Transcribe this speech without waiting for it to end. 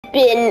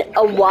been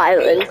a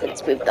while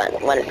since we've done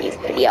one of these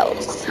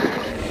videos.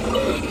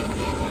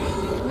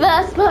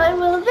 That's why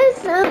we'll miss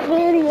some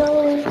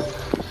videos.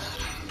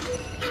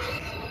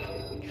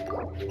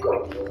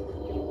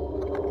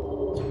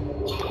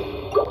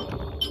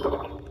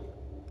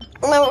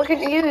 Now we could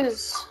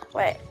use.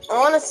 Wait, I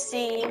want to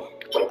see.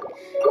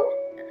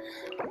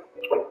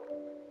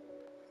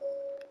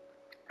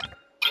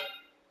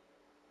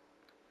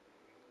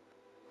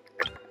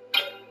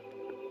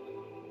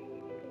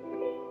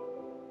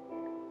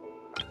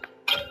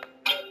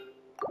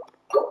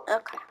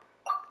 Okay.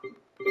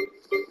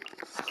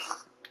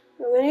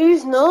 I'm gonna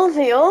use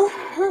Novio.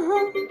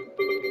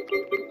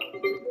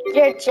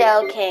 You're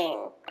joking.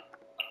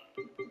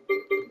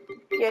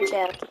 You're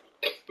joking.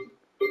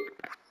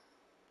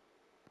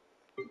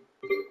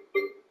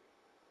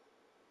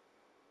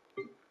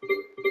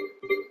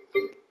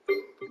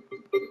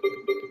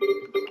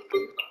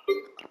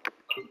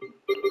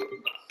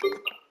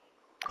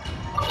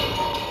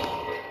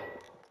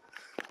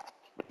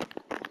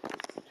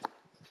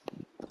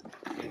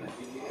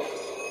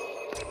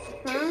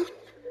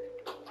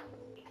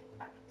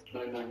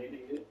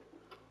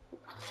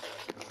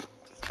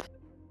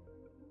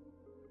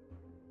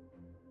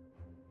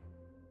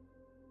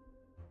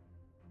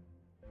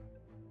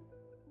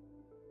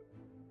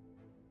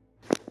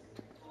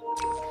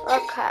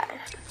 Okay.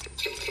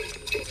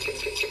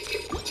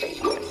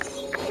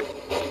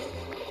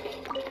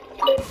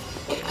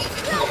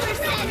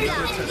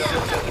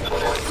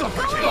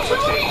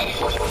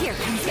 Here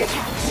comes your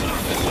catch.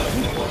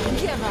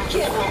 Give up.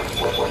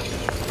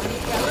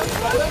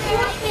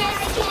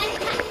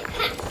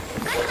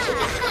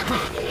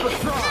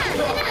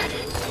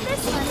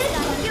 This one's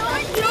got your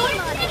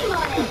name on it.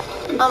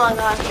 Oh my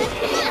god.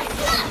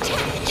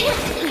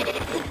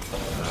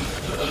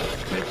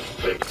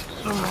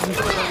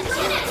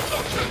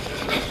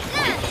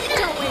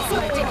 Don't waste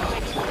my time.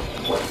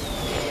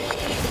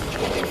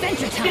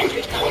 Adventure time.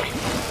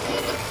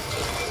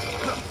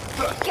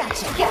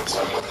 Gotcha.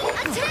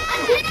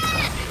 Attack!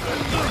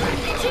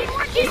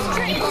 Teamwork is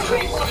strength.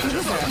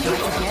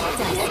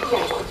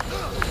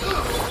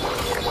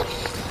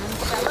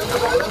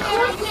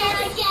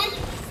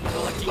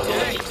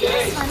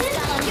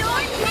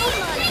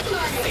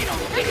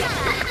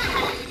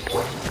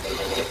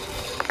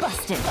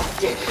 Busted.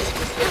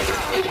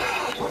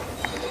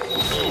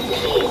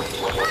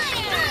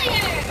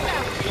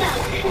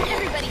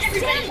 Everybody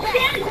stand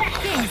back.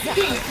 Game's up.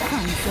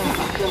 Fun's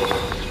over.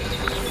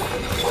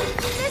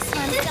 This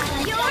one's got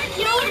your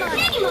name on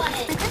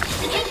it.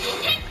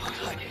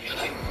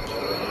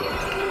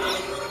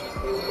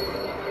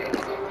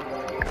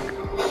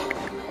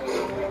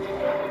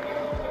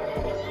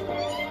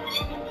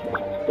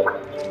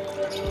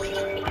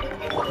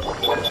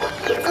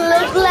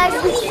 Looks like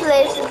this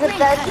place is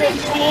about to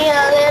be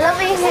a little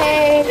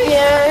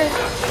behavior.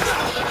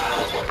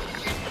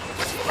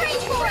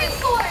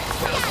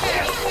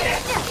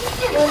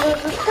 There's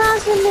a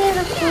thousand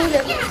little food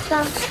and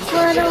some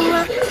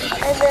what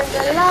and then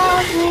the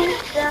love me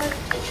down.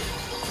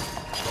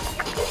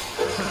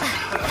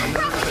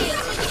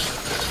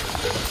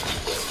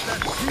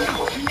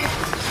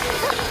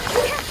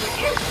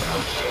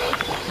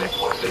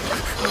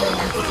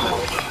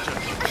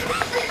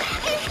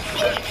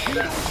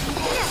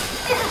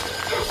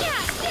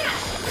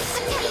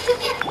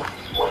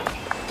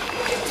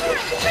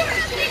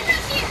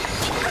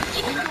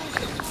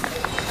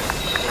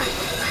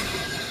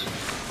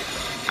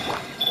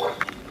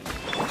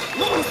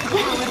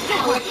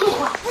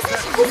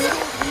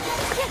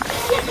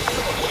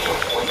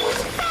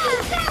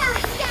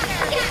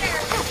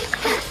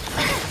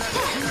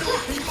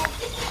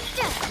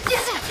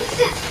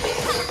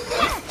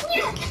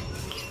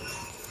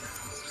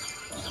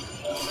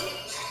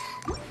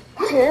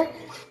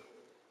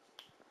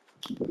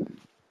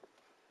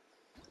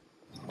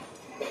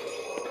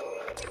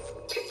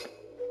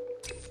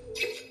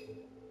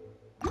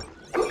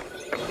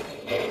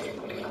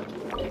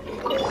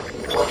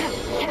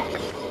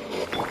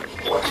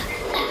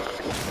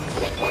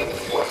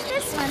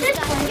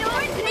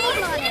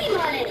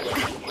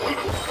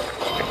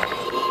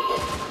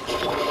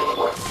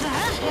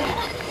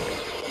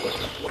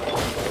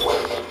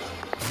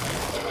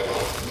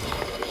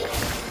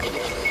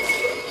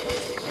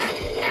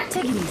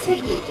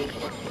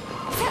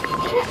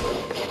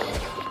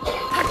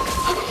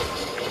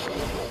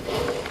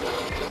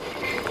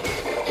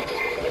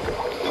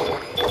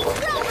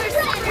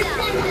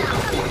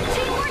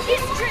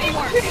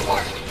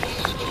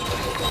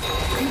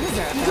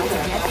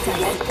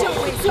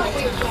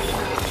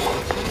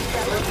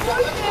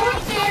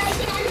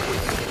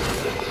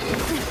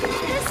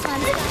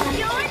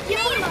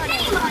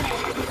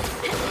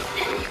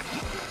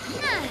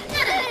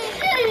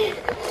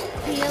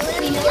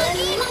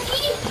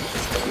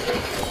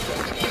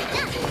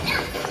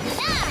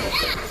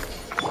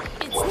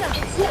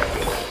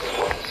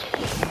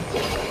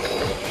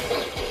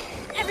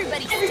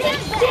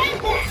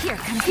 Here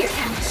comes your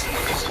catch.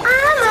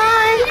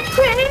 I'm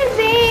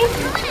crazy.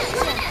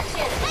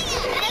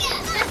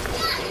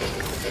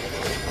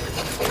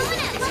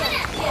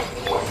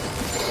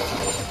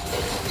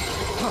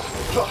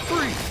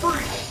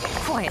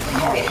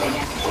 Quietly.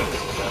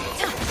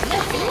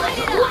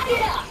 Light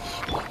it up.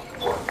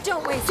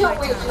 Don't waste my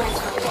time.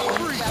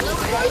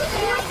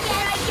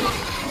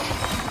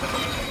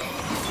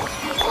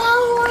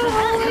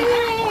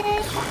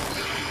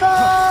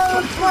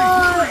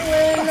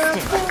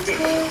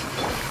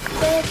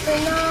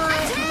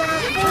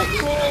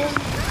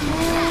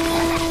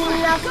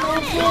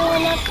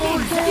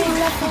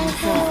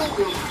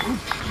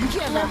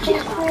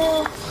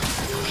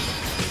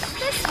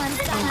 This one's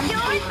got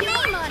your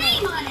name on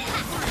it.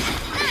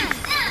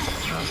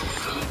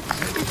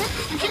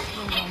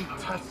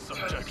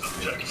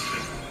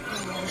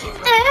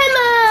 Am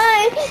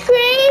I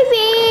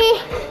crazy?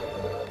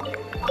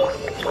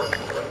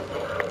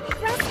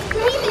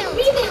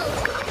 Rebuild.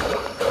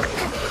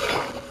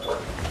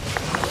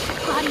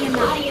 Body and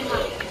mind.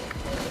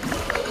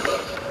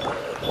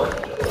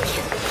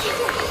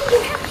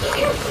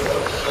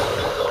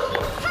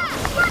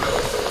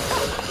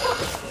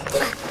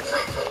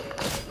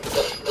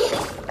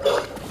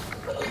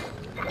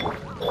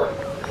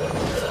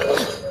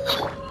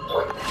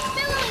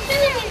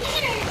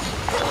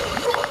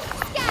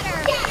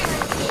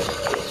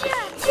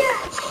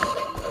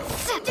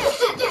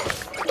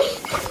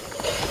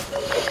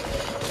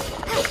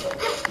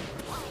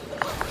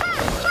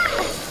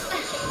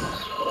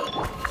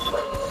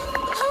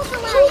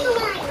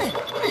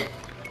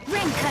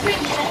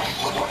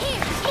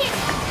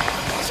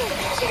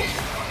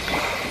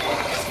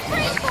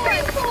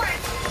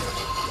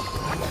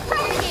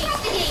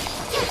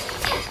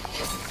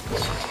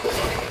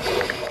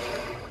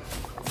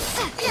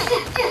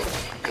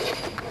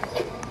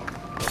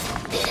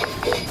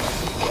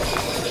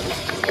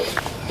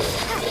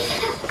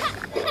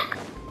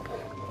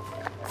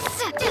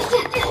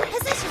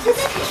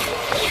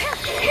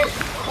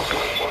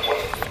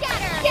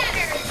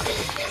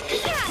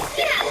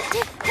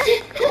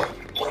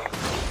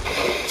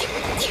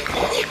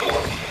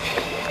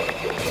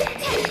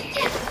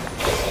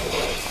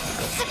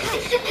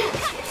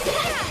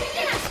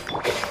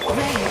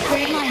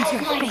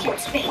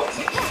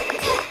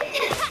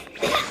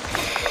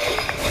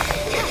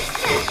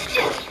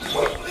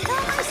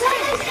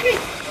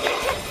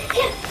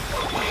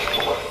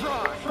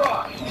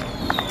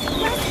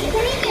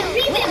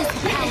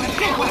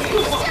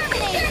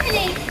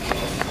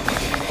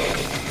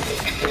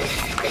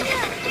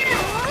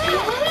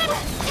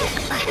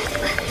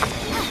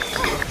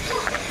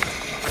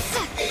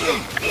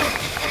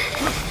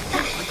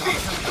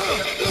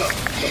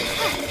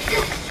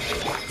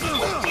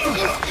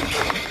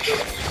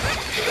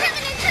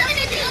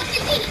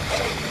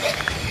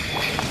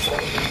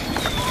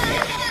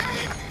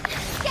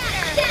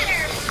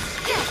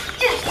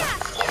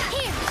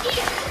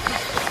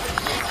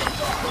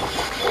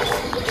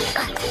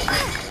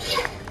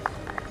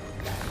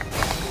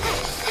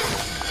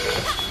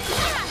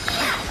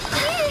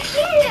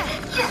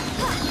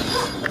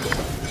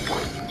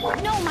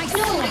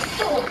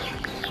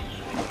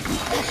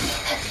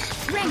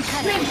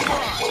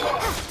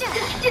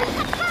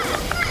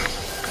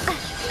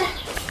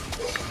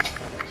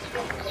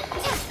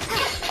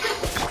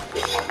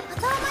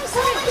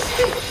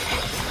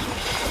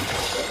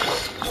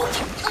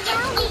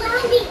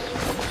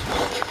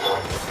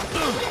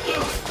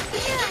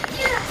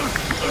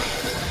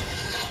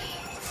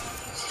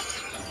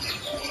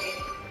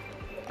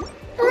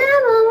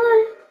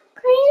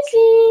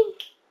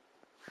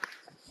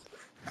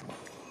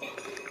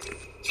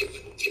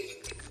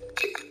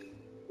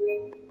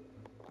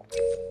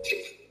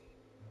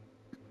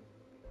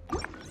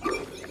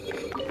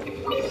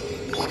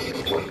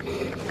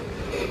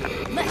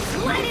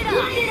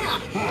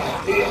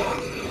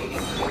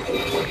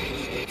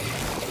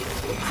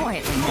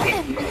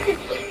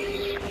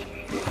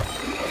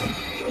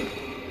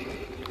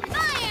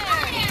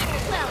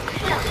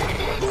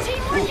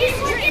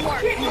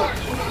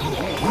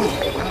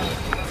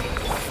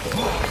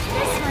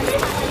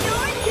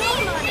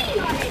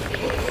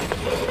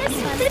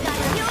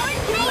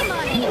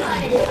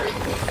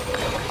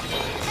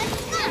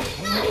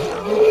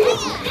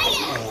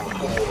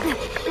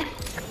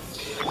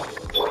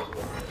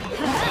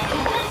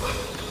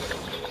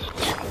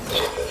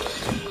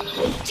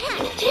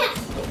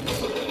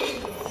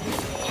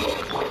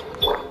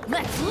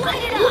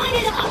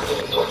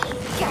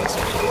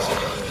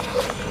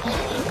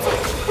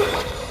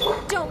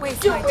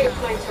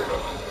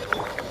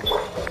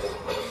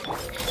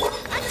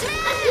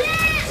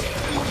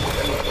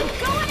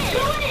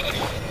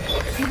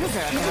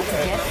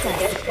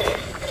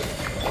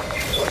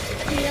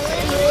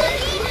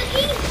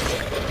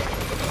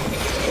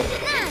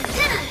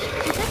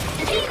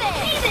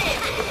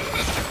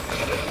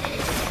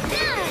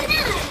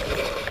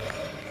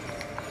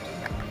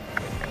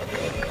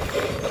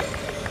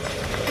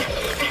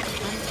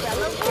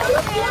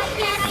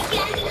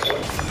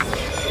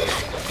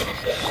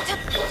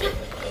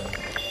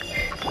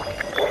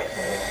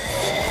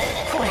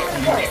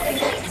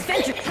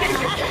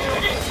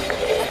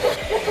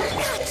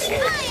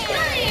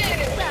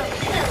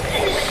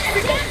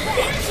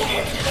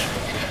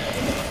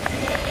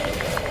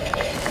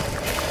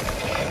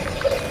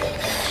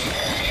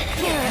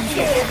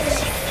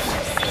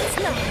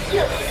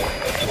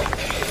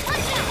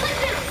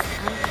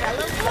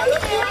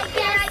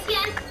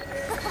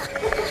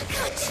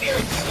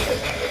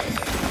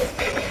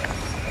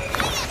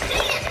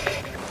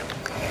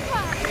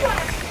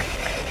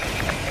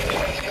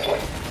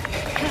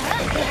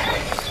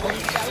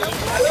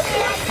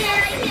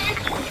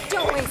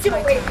 Don't waste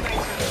my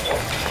time.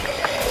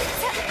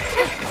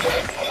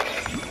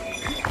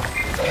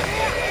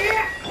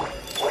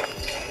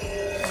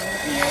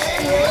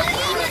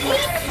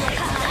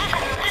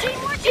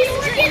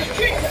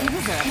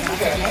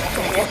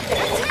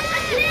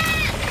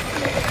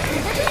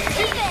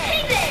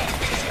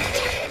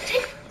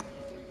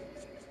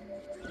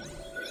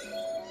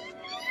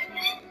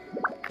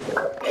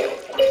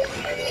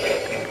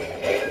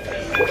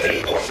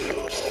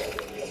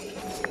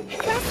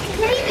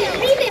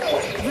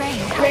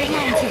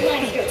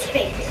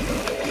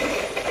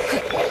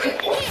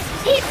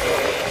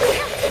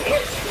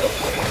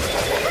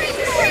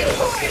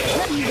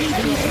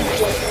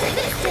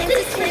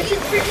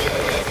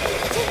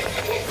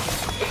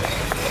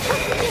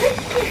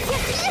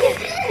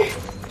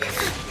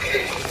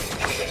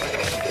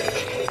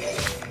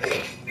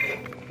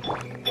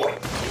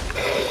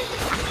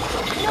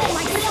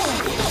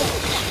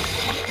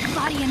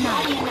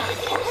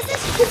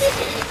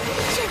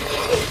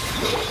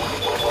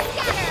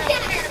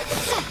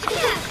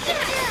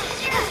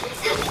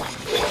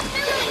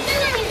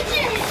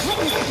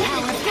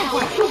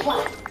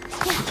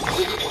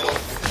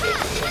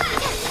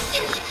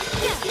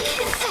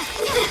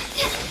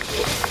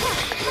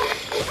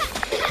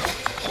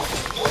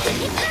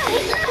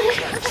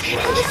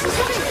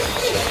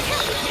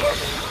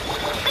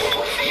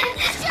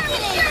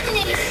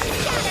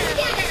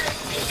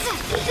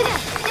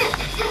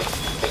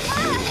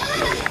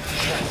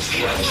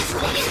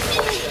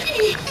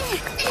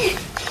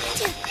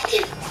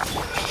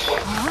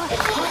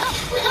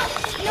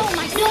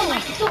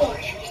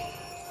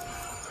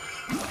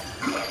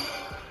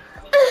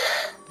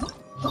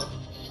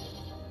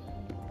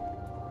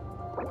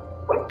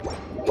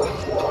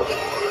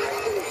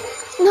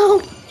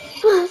 No,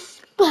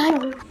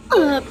 spiral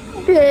up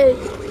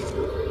this.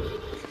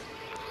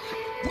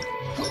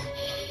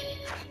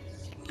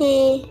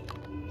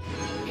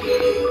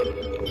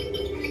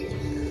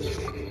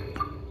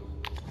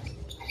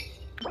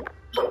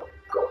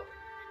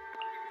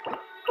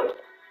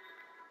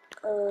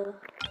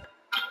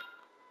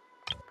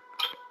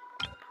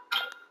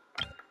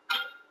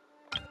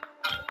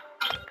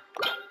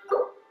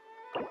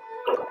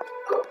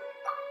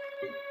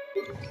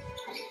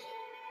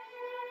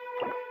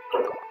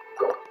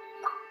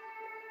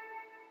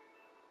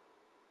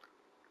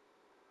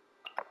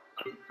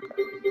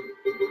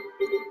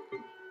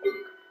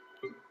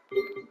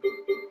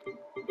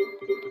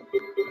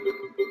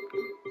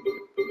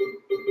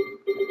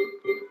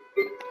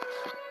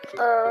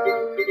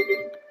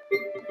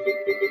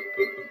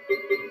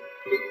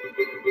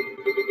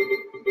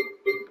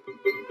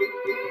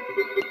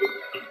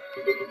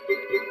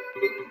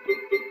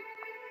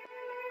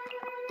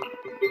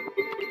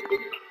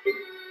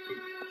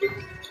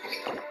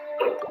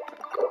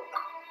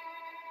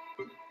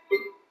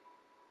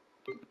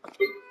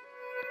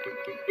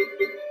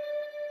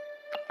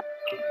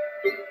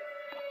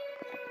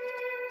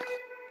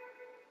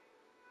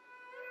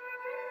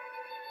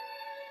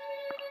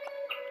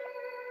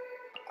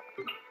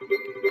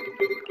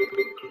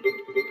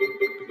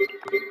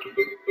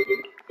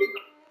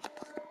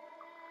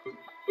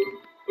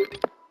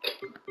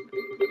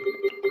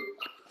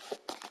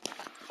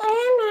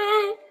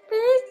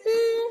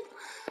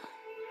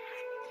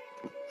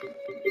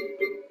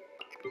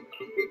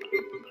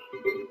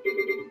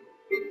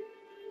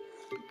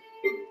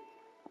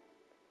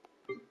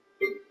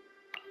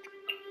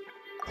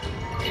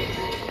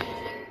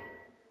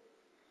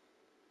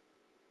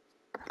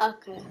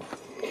 Okay.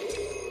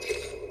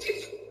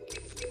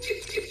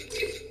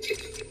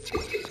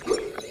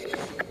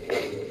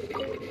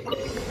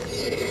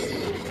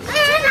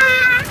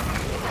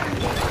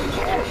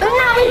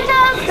 Now we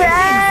know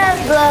bad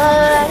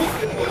blood.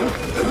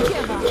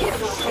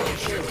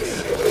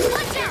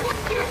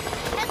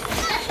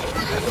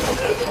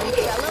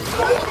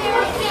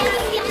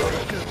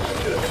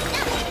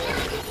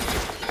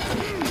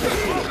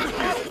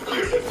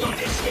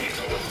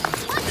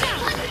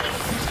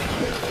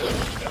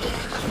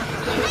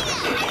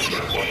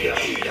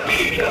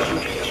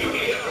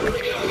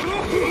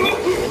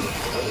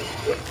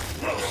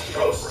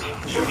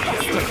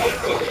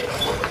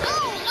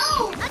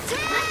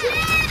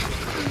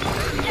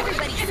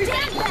 Everybody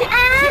stand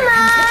back!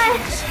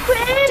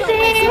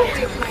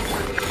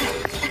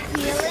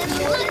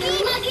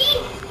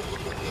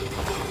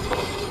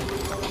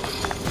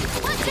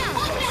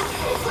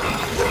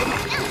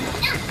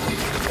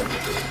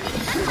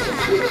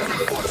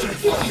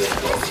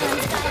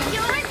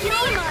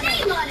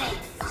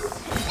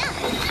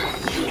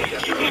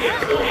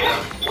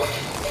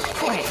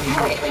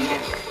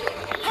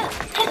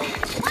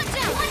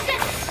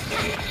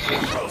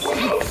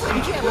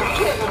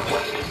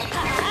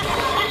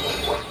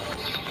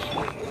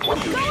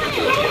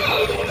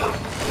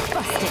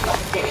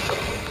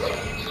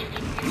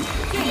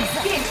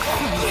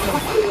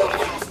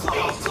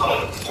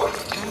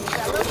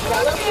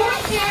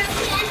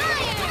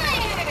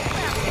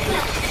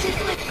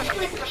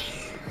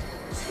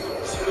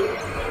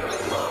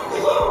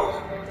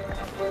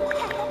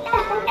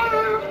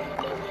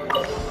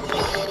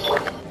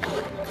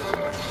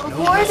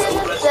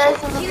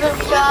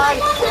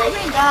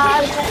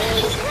 God is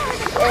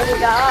in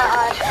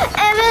God.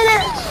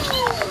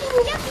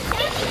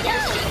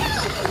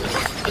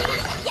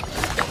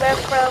 We're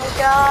from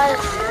God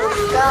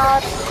is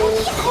God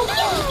is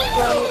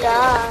from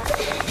God.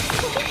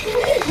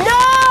 No!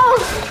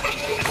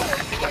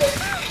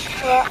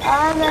 Well,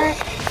 I'm a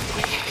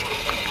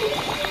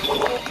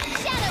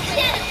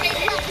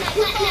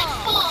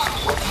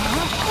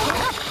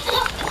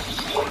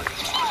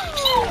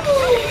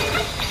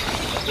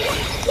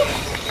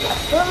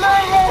put my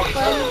head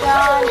from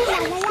God,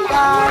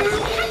 God,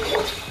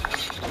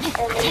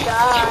 and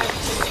God.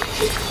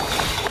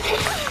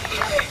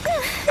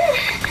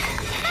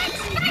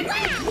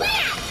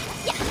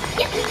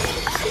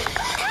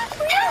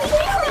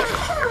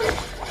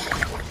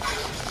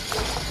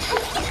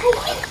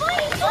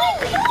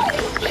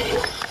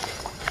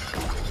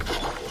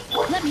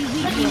 Let me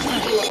weave you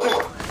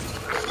a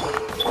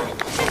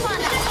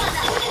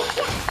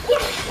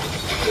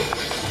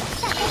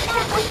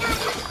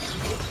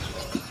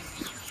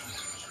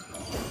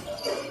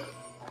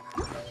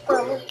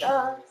From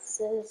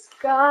goddesses,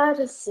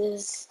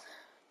 goddesses,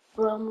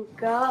 from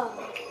God.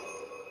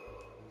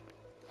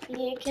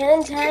 You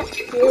can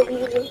touch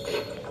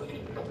it.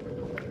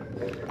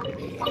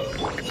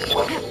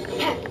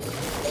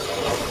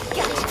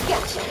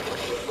 Gotcha.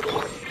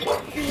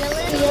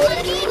 Feeling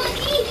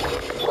lucky?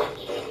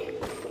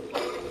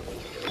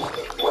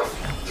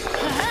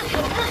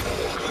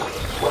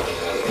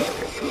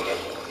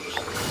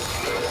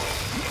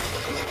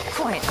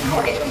 Quiet.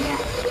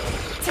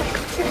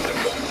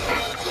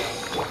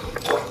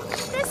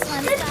 This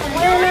one's got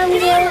When I'm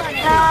getting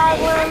high,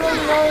 when I'm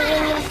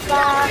moving the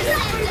fire,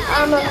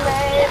 I'm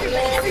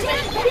amazing.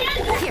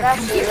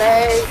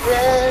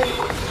 Congratulations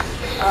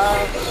of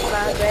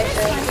my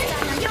greatness.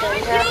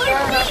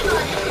 Congratulations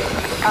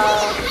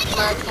of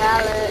my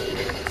talent.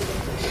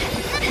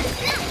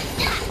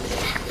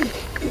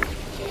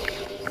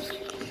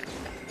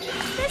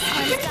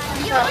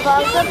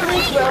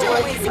 Possibly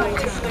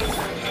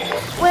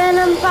when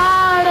I'm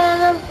tired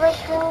and I'm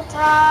freaking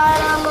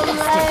tired, I'm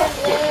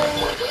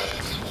amazing.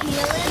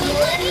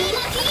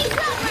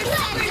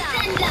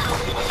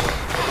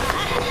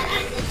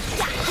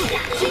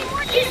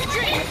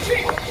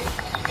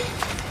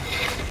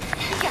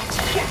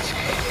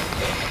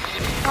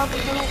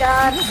 From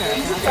God,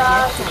 God,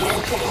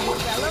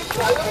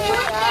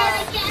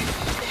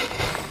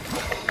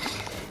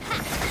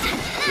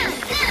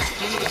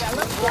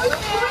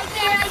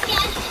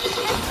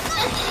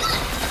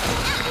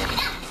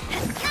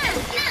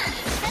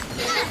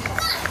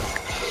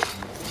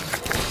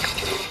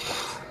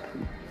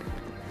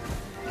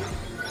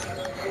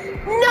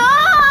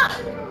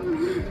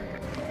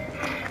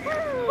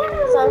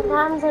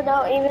 sometimes I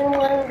don't even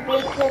want to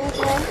be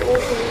content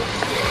with you.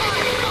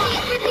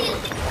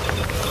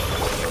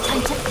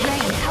 time to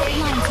lay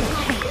outlines of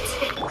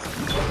paint.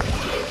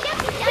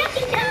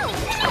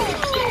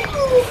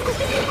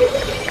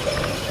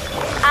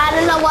 I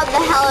don't know what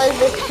the hell is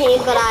this team,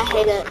 but I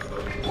hate it.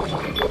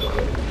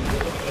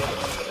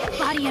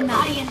 Body and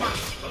mind.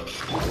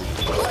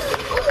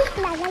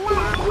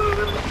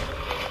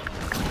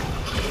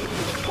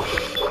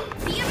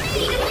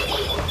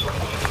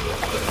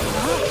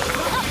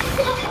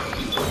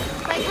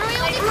 Like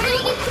royal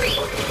decree.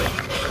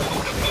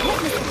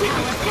 Witness the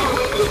power of God.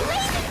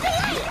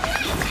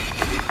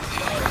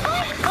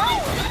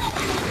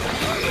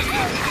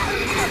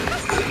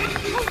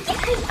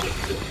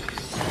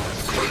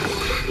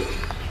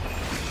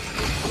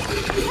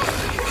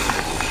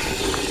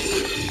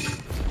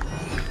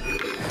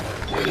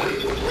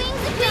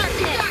 Wings of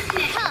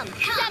darkness, come,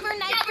 sever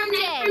night from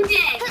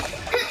day.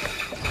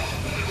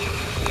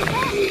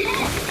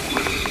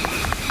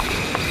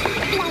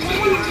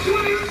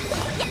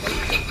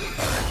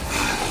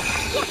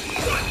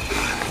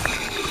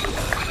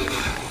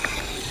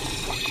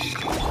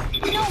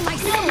 No, my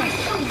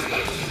sword.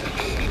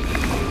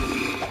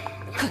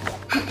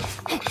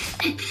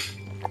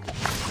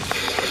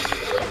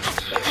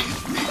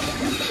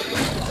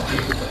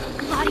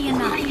 Body and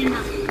mind.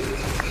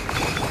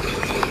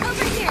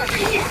 Over here.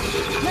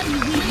 Let me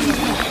weave you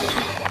away.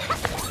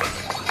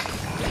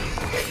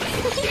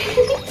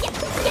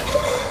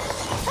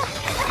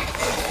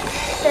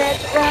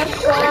 That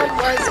sword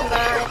was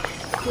mine.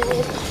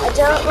 I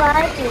don't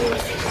like you.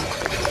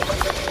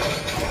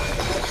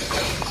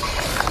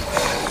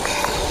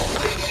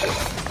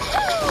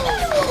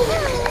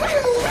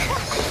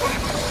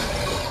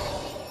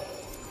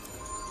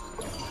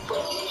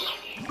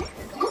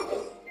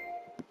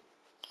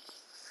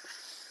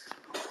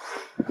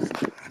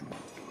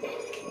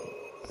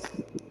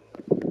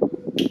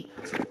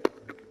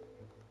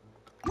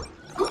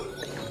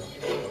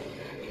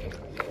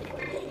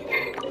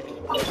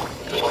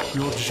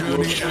 Your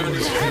journey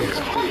ends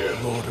here,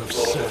 Lord of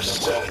Sand.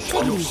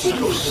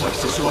 Your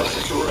sacrifice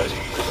is ready.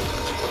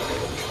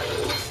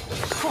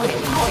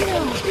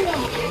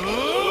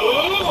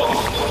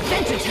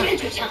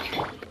 Adventure time!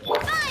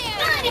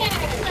 Fire!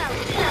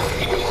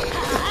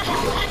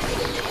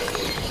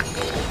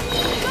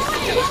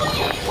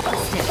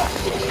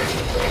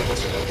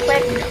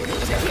 Quick.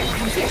 Here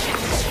comes your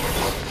challenge.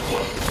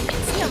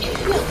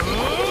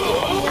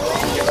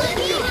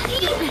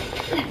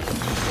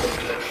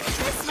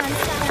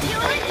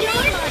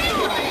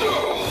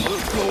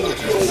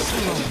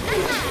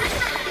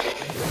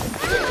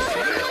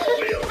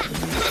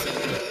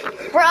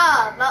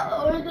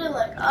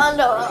 Oh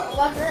no, it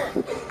wasn't.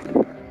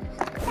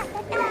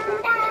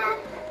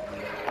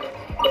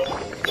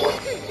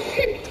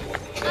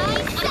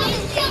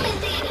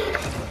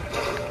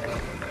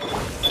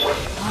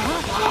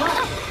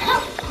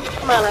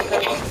 Come on, I can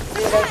do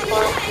this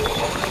one.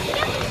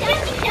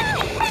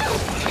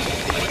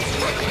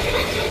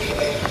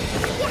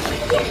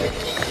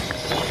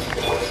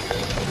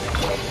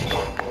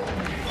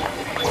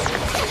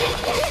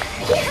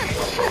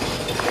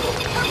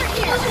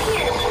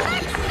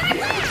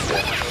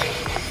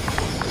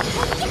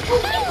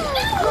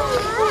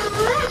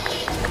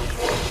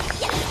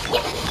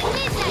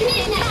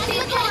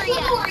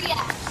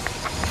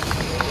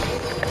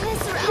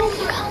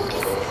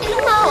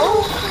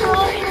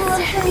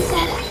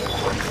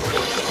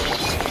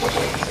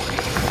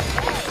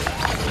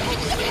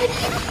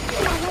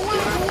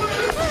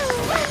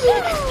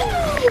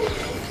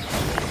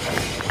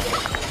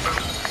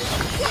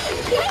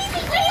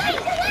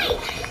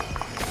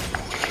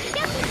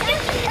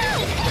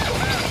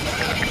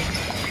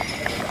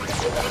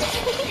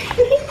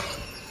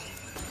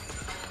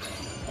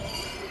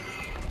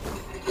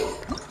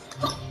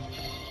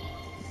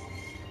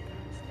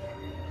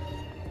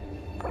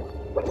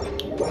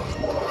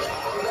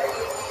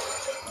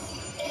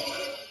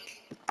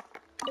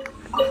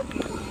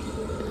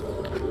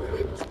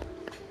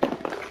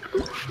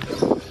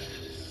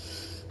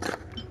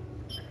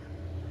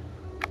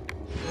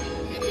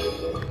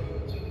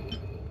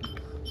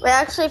 We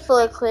actually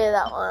fully cleared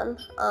that one.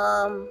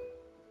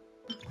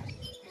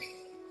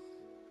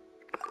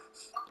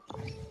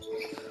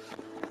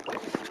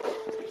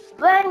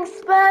 Blank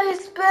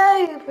space,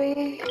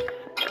 baby,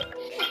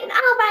 and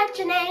I'll write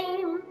your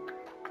name.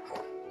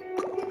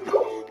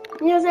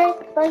 Music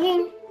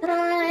fucking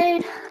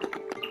tonight.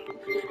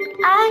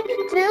 I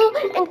do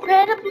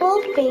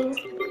incredible things.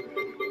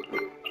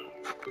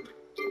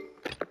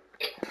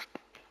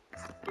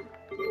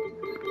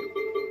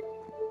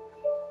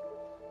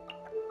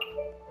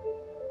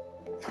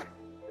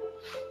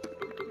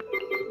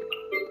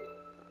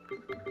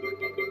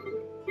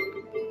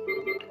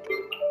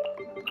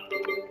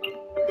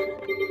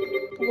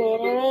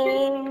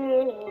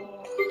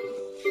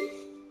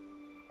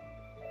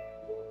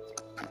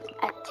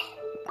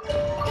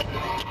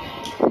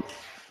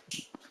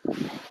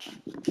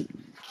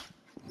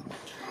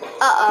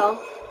 Uh-oh.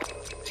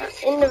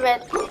 In the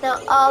red. Now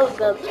all of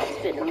them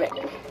have been in the red.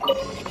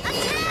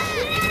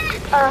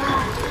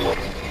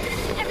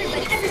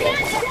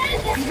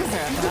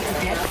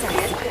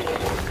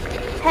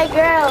 Hey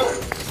girls.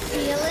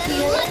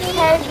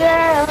 Hey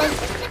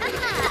girls.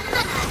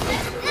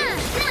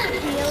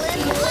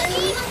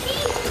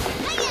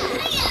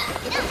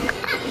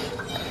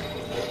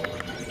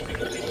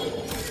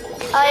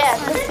 Oh yeah,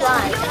 this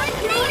line.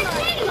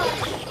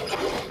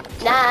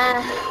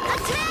 Nah.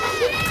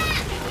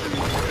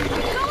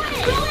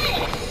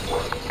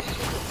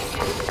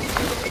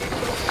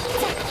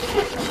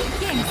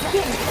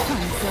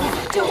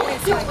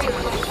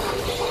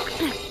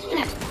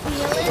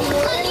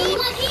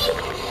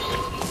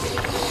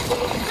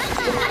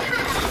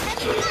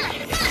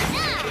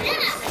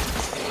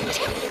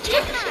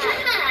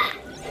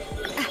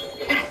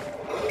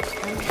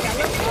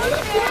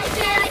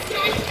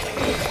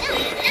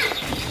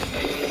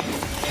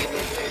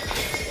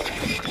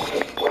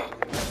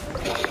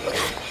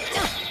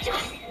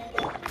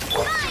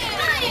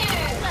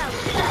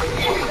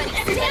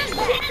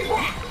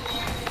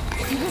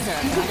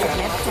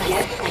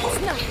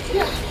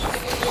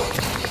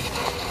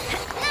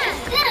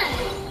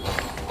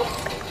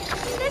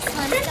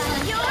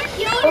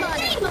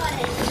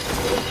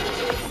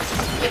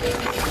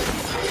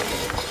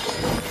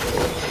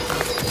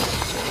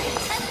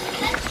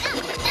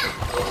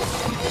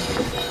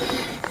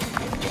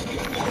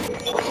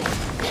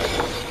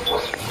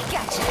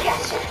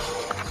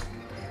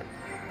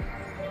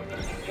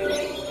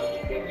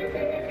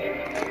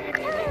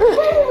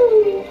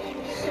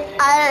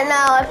 I don't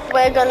know if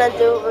we're gonna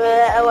do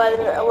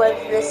it with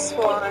this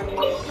one.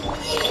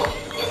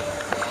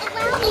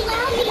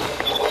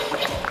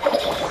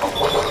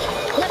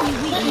 Let me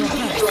read you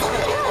a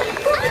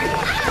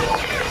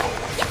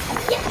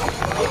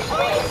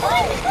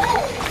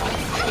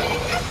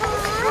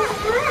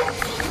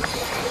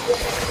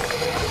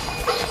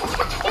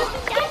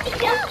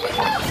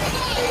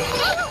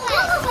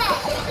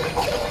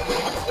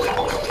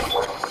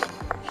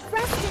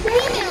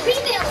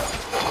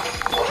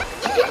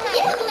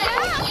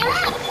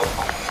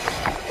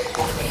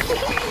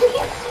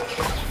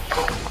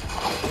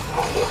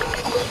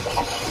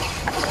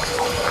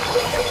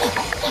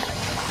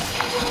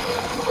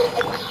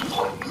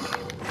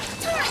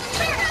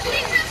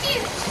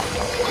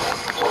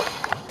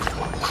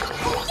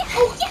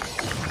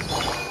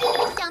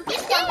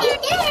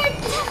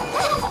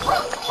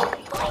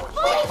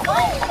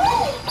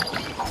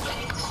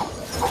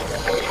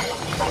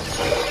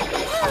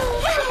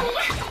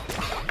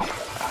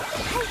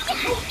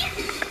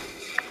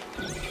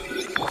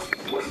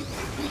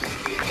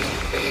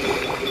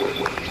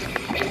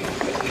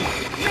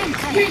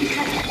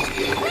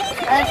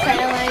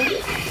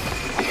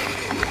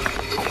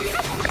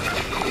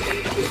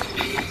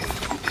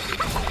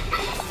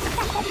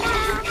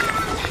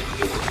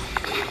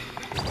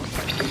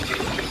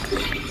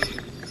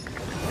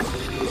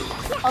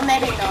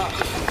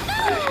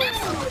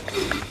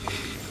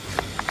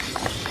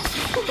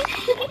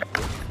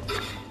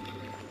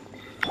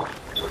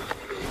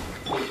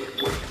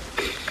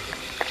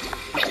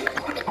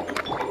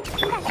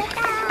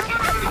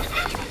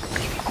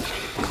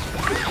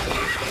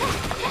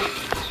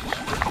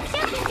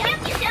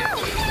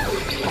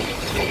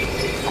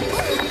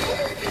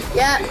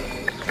Yep.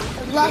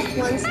 I've lost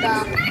 1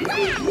 star.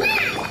 Allow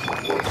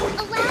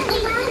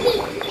me.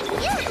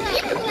 You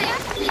clear.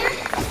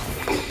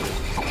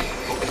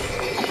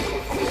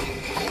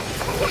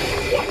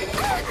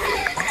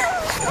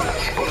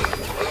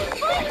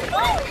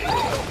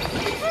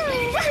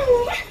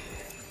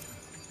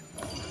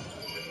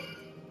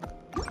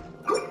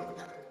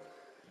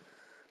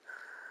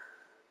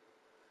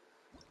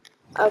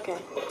 Okay.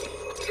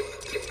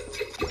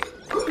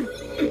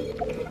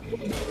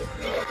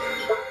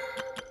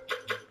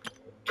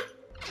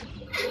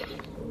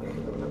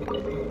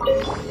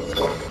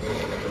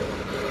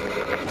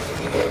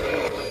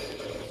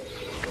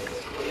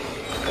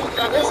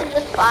 So this is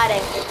just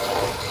fighting.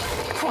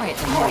 Quiet.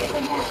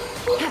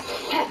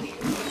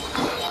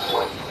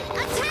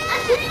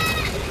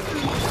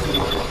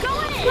 Go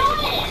in!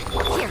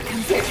 Here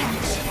comes the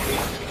catch.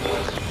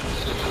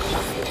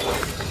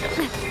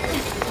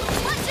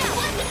 Watch out!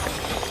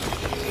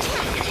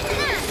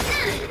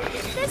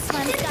 This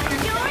one's got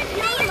your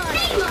name on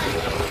it.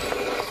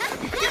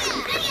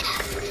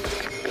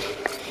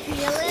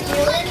 Feeling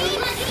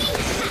lucky?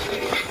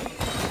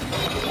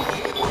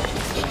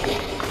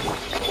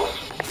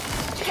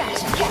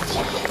 Gotcha.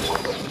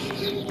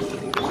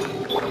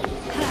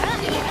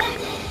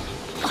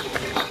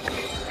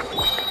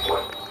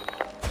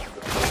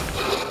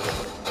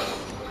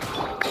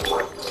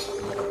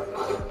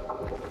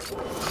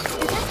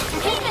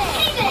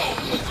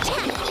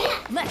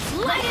 Let's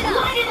light it up!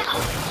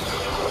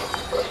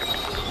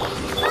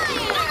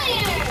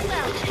 Fire!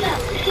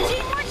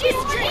 Teamwork is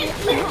strength!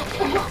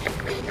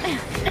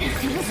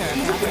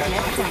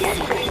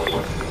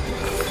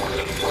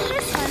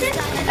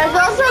 It's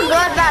also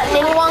good that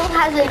Ningguang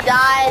hasn't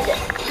died,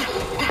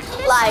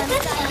 like,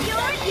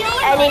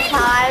 any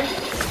time.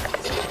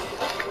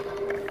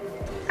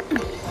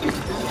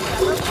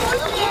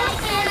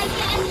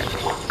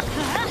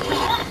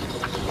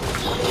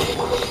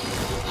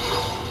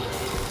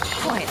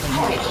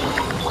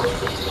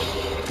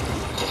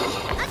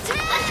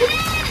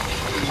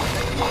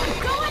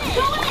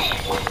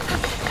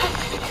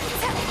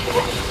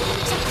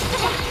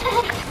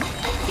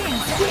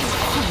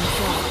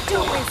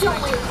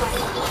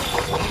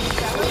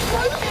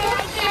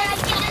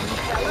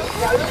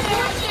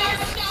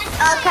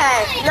 Okay,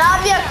 now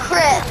be a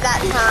crit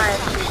that time.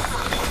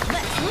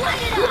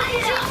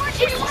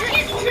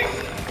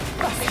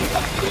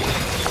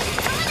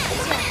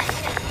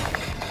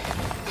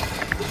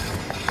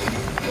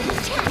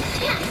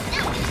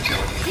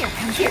 Here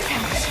comes your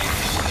catch.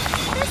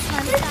 This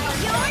one's got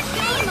your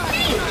name on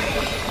it.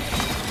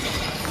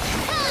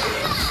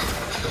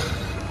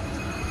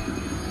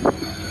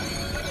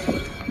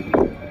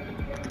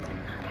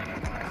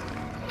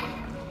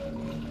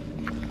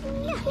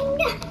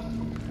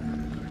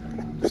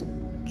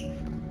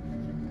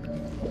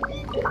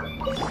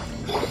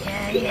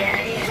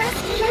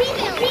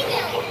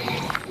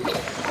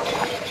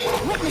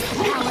 Witness the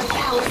power.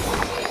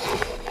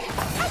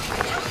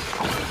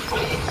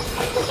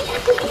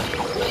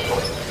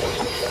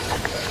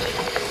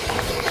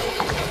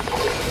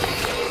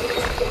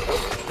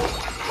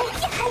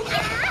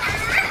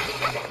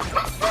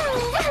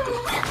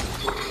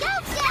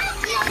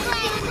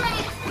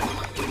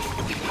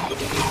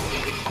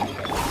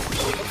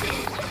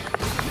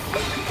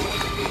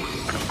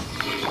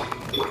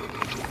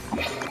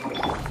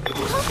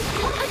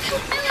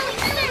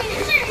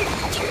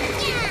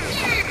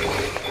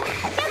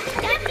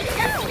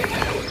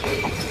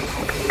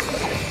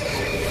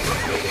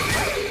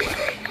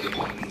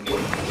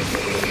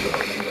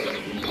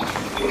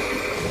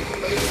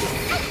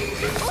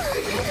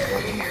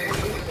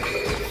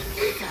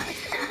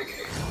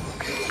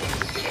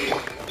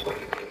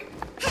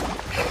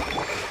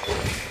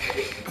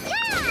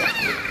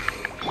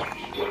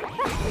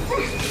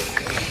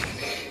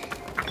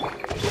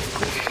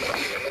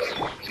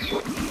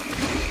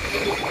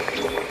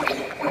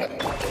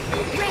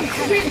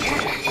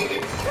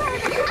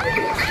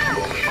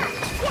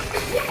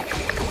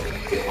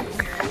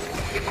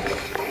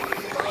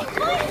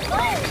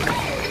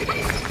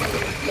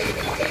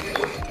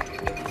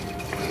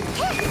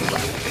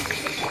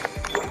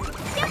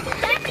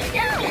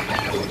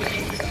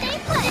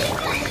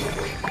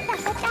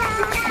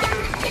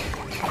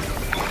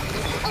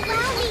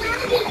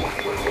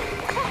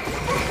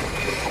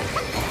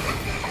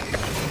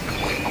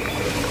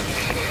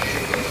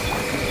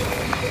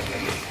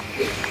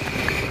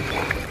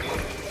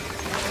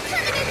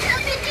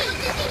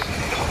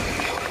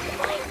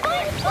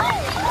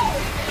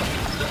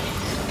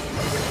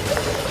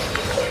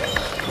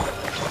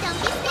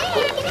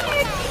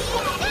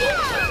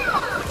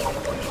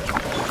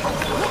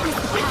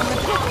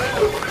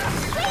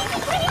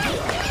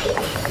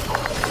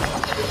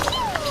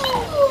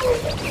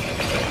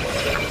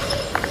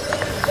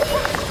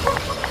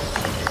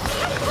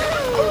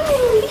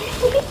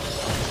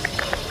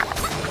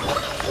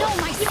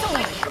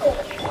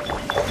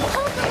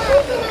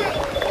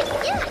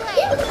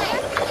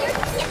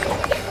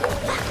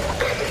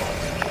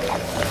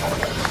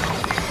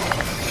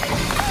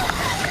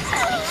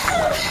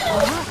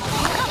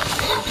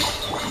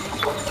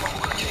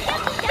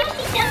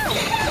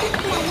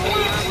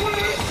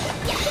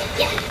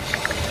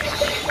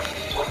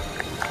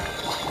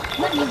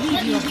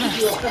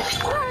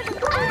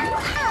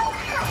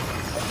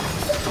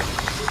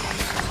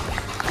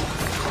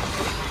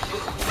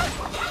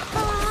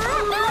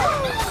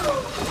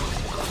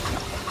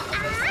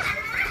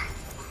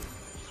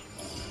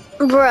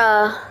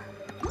 Bruh.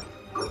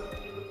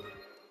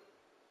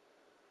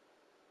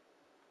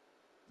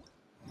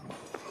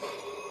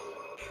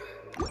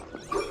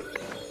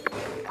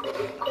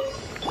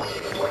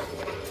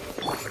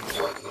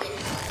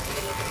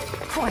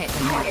 Quiet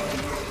now.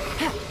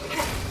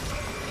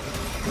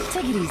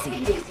 Take it easy.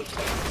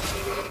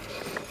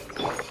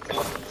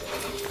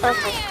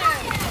 Okay.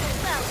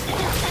 Well,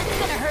 that's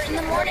gonna hurt in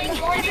the morning.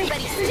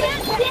 Everybody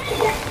stand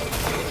back.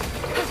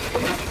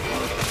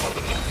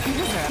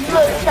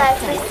 Looks like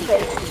this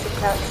place is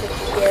about to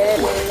get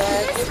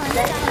This one's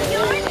got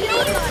your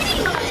body.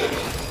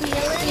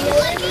 Feeling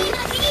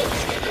lucky?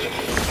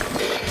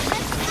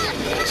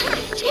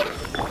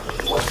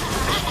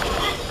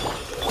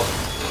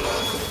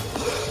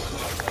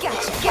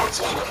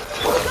 Gotcha.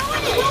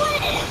 Going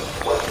in.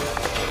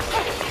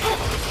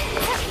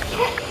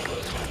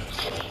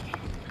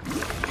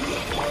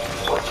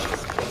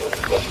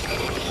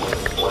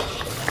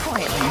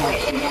 Quietly.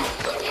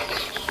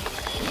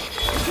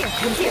 Here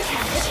comes your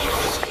catch.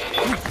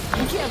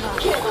 Give up.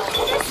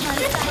 This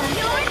one's got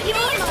your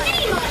name on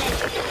it.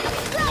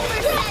 Rubber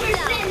send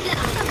up.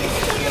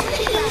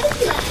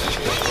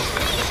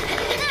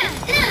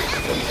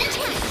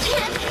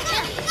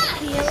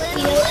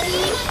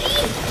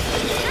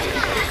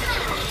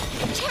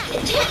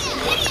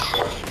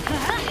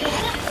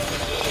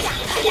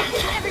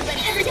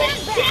 Everybody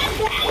stand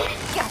back.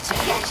 Gotcha.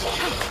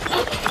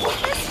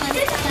 This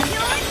one's got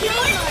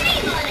your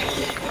name on it.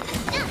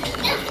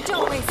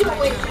 Don't waste my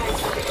time.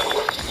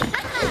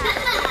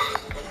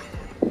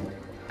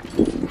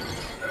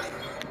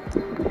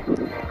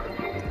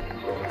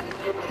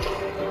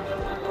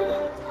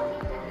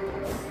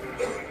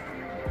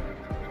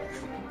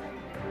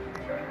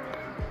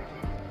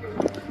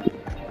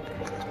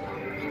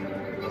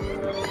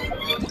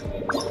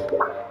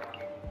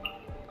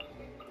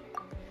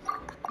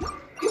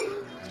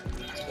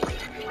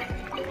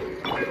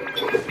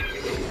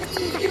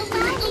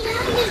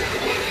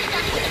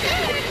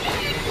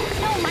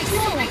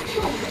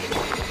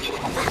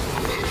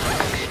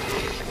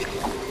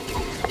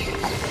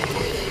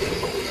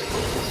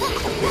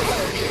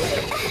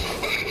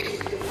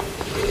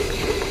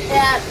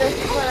 Yeah, this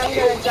is what I'm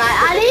gonna try.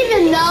 I didn't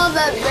even know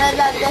that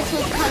this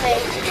was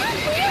coming.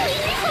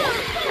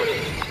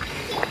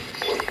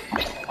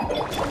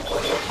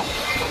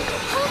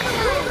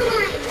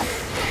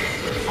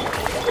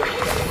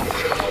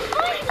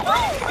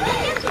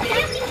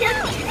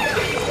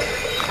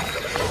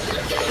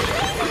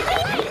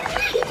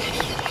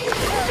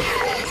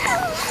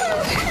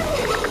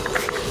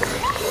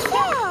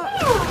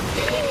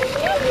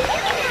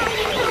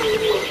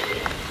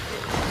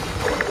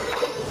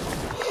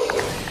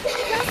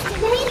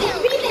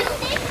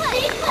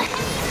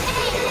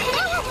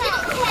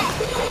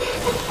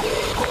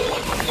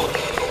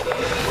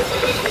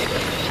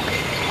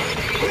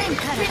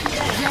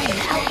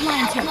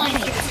 Outlines your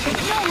face.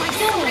 No, my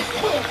soul.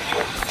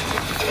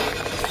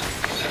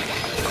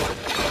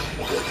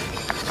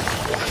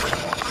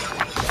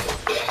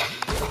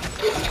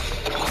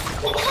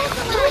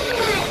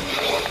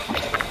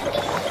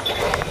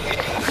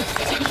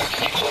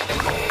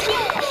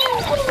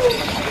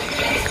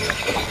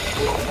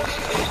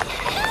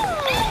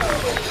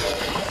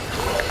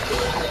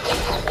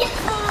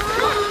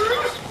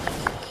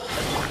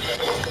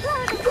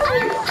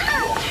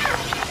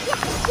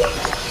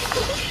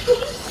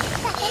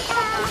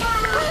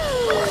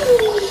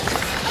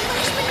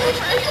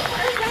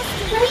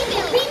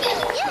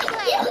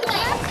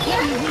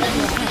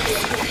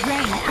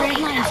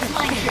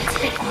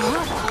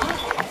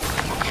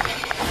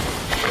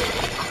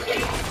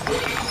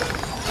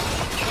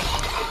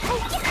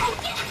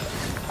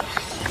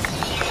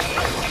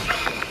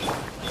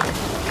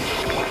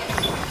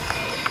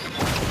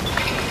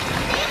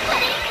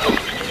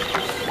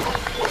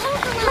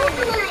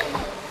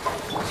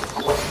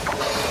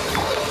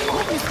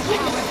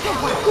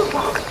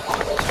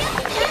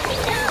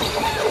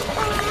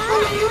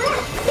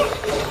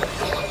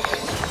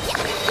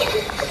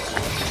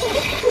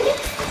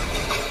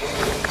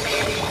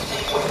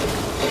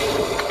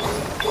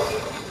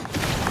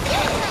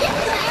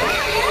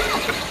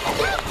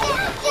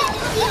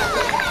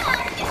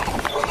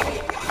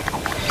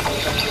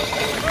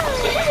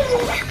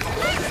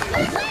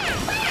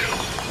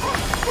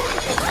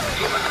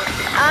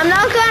 I'm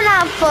not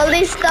gonna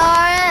fully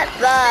start it,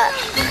 but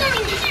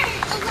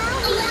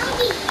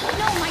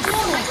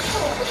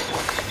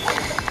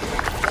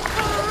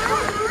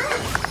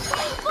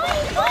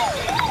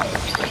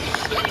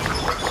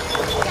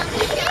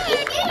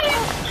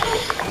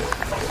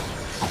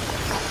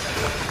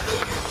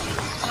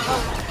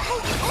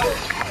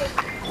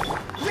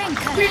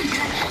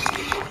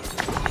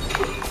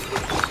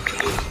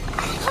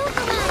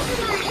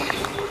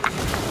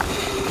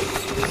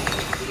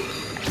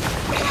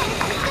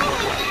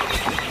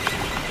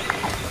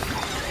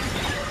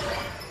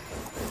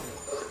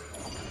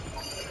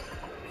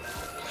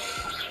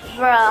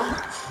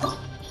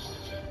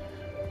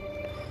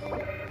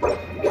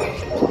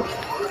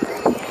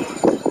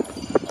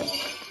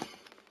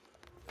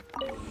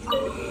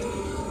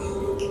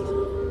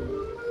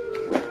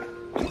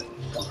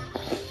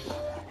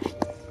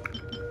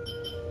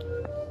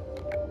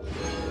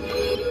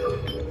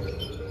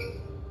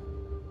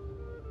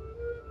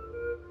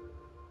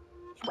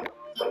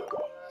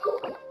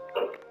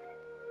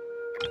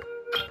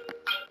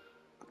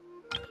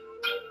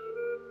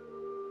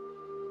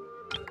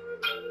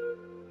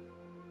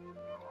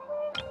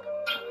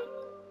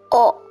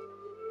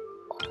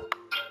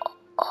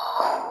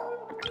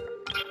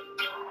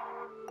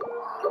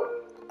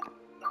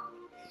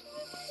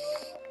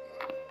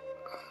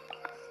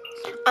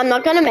I'm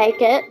not gonna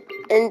make it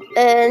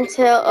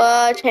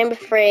until chamber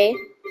 3,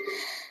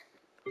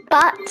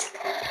 but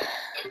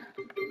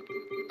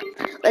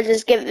let's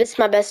just give this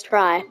my best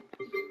try.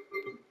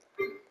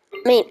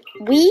 I mean,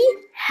 we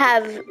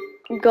have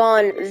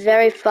gone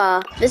very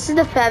far. This is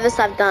the furthest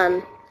I've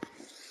done.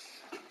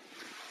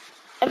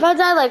 If I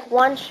die like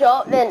one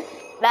shot, then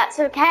that's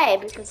okay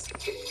because.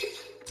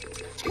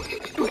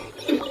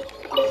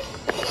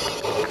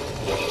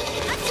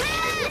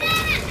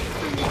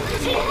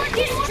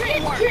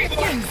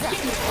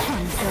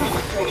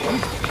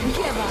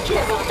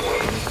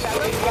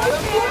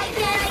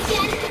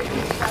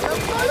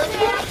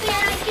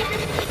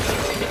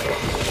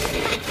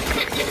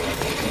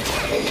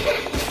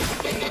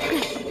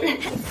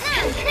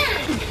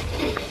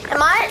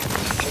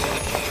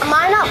 Am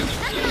I not?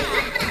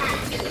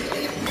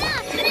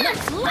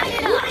 Light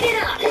it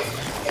up!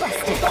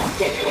 Bust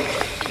it!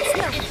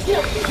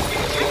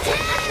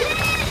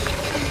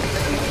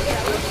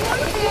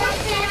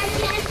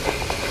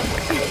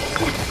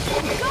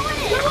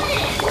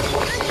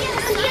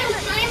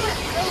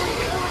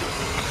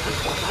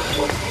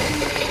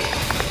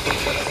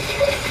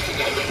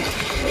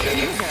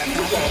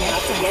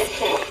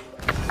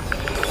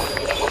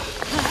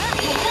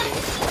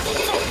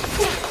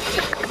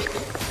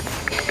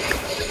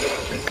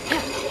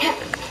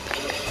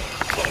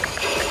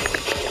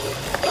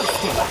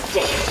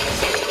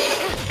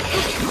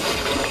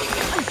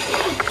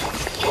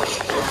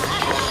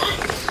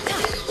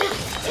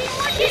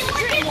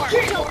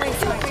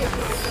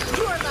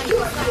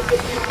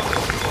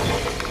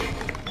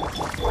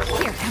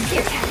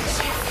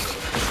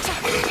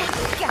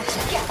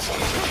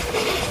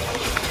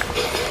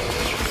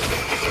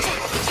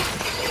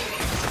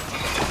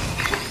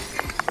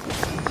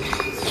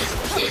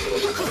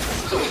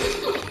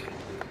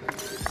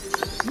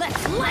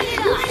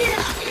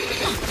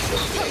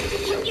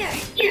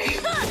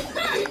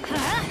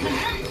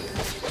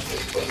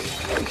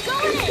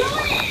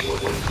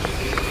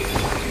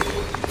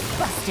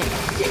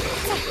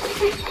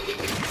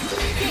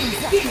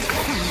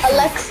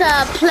 Alexa,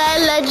 play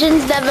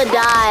Legends Never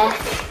Die.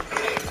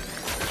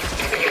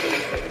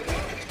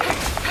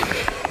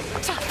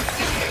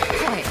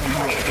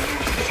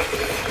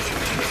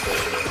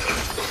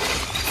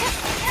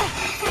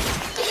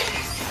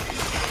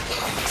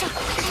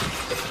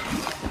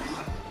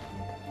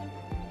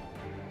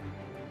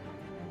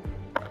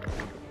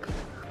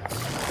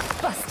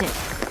 Busted.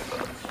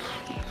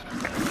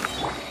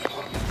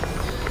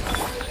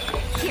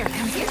 Here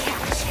comes your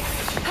catch.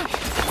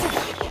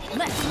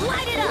 Let's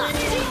light it up.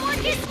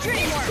 Teamwork is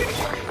dreamwork.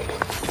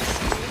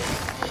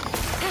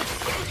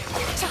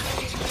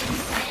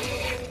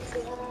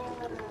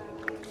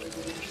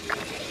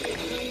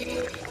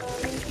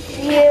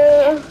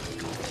 You.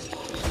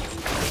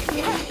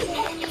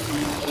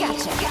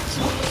 Gotcha.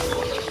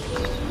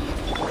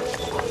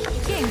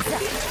 Game's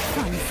up.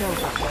 Fun's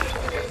over.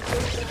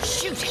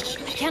 Shoot!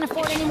 I can't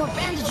afford any more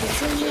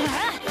bandages.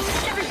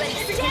 Everybody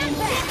stand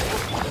back!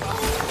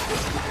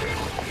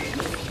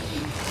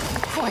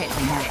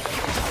 Quietly now.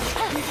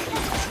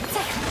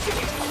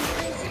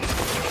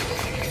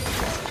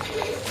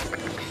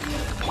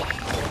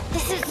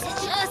 This is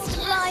just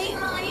my...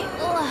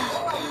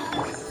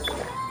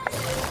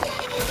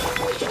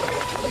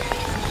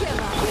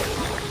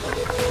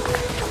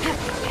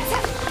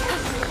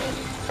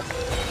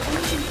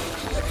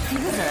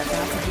 Things are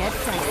about to get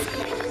dicey.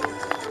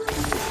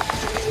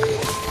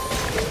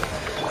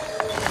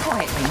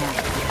 Quietly now.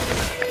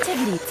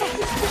 Take it easy.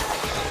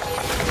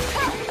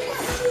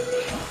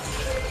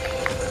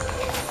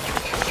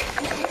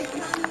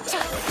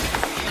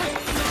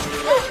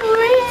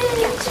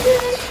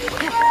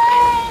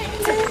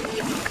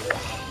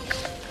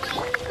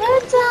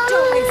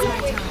 Don't waste my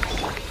time.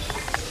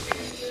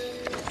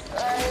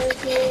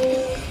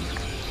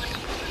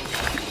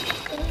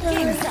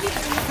 Game's up.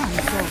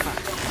 Fun's over.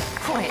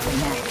 Quietly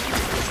now.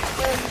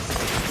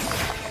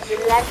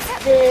 Relax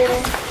it.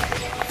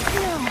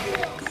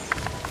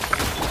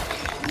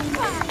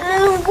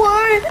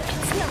 What?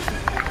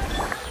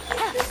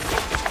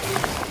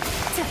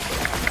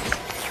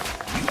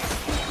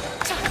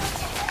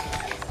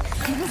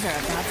 Things are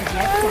about to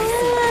get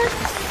dicey.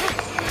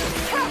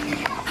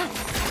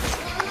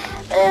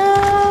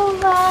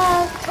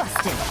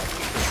 Busted.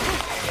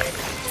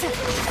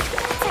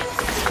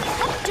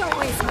 Don't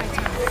waste my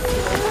time.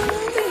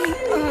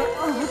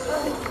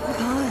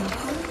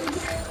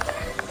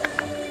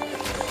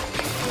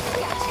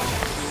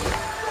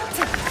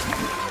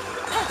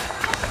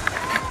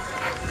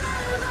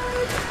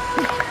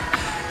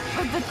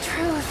 But the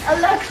truth.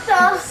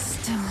 Alexa,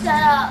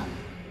 shut up.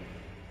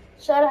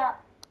 Shut up.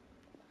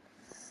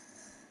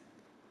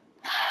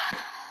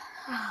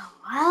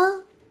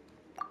 Well,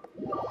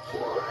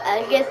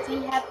 I guess we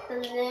have to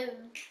live.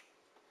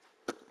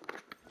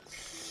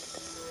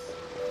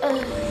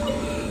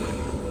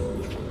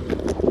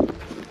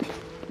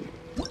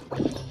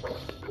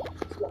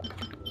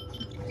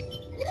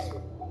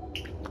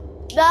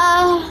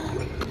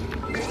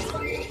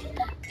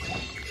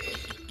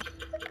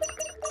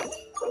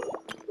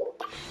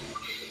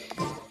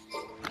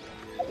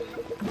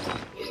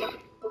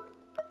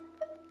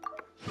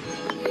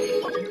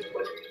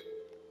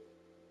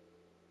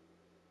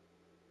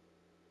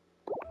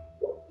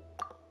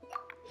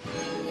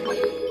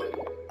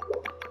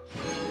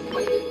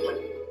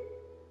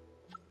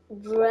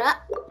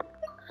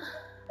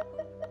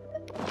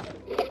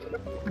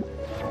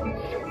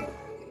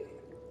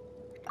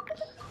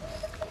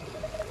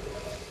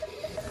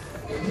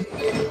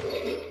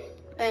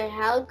 Hey,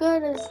 how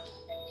good is...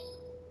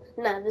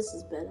 Nah, this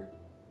is better.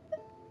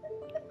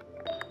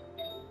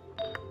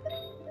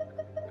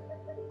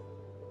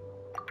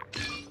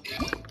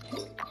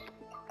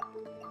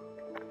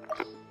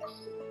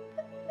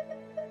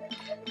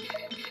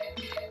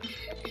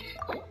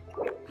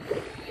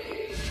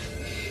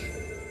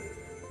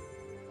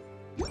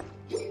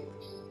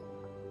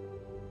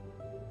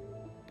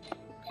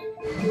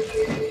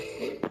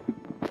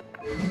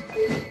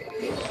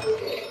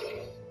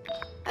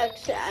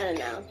 Actually, I don't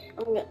know.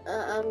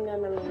 I'm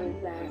gonna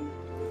remove that.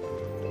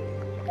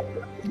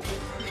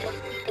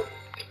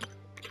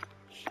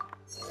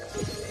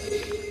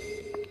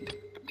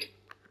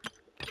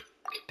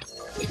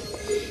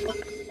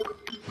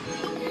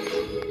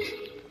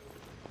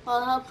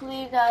 Well,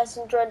 hopefully you guys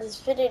enjoyed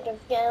this video.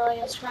 Don't forget to like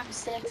and subscribe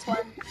to the next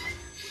one.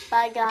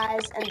 Bye,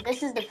 guys. And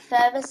this is the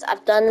furthest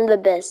I've done in the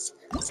abyss.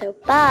 So,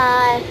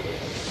 bye.